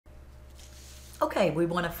Okay, we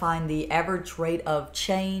want to find the average rate of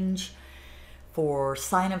change for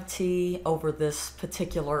sine of t over this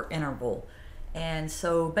particular interval. And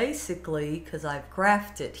so basically, because I've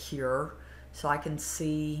graphed it here, so I can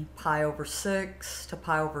see pi over 6 to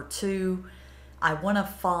pi over 2, I want to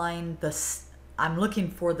find I'm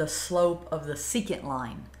looking for the slope of the secant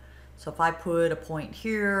line. So if I put a point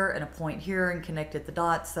here and a point here and connected the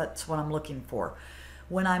dots, that's what I'm looking for.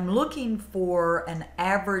 When I'm looking for an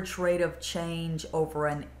average rate of change over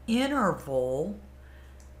an interval,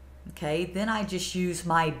 okay, then I just use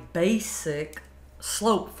my basic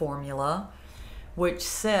slope formula, which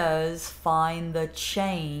says find the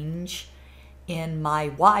change in my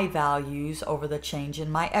y values over the change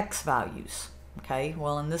in my x values. Okay,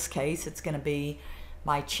 well in this case it's going to be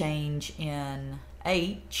my change in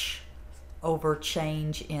h over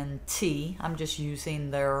change in t. I'm just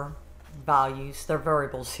using their values, their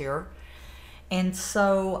variables here. And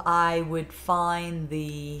so I would find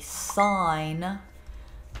the sine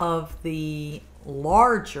of the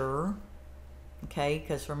larger, okay,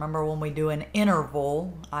 because remember when we do an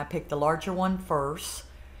interval, I pick the larger one first,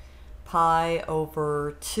 pi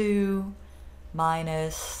over 2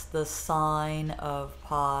 minus the sine of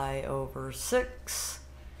pi over 6,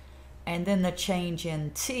 and then the change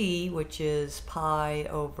in t, which is pi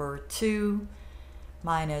over 2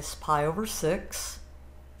 minus pi over 6.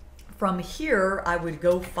 From here, I would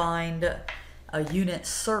go find a unit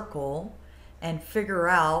circle and figure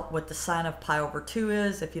out what the sine of pi over 2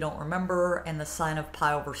 is, if you don't remember, and the sine of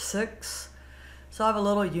pi over 6. So I have a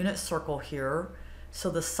little unit circle here. So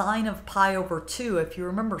the sine of pi over 2, if you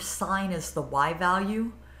remember, sine is the y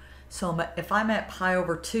value. So if I'm at pi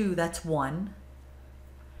over 2, that's 1.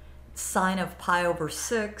 Sine of pi over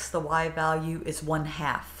 6, the y value is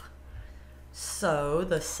 1/2. So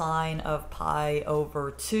the sine of pi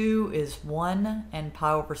over 2 is 1 and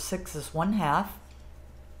pi over 6 is 1/2.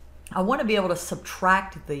 I want to be able to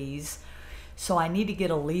subtract these, so I need to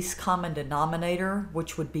get a least common denominator,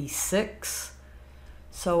 which would be 6.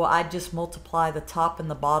 So I just multiply the top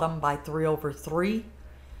and the bottom by 3 over 3.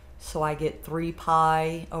 So I get 3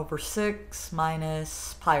 pi over 6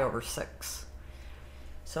 minus pi over 6.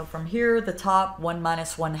 So from here, the top, 1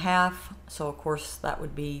 minus 1/2. So of course that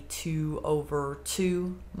would be 2 over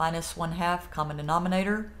 2 minus 1/2, common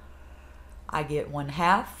denominator. I get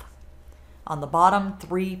 1/2. On the bottom,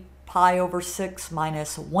 3 pi over 6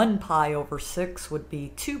 minus 1 pi over 6 would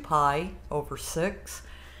be 2 pi over 6.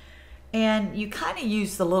 And you kind of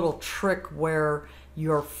use the little trick where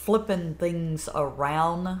you're flipping things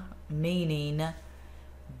around, meaning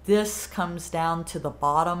this comes down to the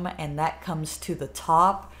bottom and that comes to the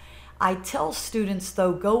top. I tell students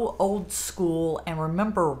though, go old school and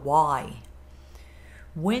remember why.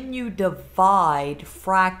 When you divide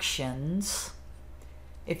fractions,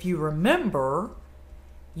 if you remember,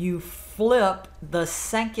 you flip the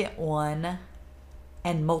second one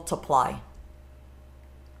and multiply.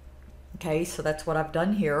 Okay, so that's what I've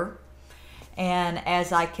done here. And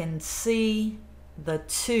as I can see, the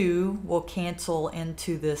 2 will cancel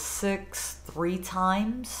into the 6 3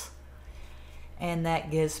 times. And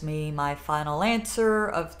that gives me my final answer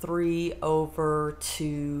of 3 over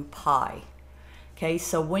 2 pi. Okay,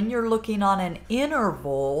 so when you're looking on an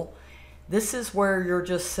interval, this is where you're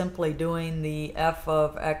just simply doing the f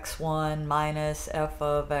of x1 minus f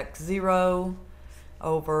of x0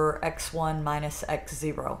 over x1 minus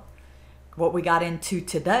x0. What we got into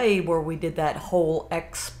today, where we did that whole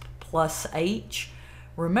x plus h,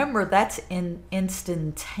 remember that's an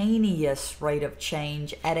instantaneous rate of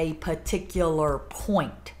change at a particular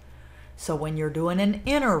point. So when you're doing an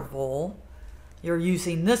interval, you're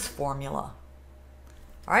using this formula.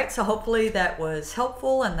 All right, so hopefully that was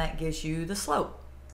helpful and that gives you the slope.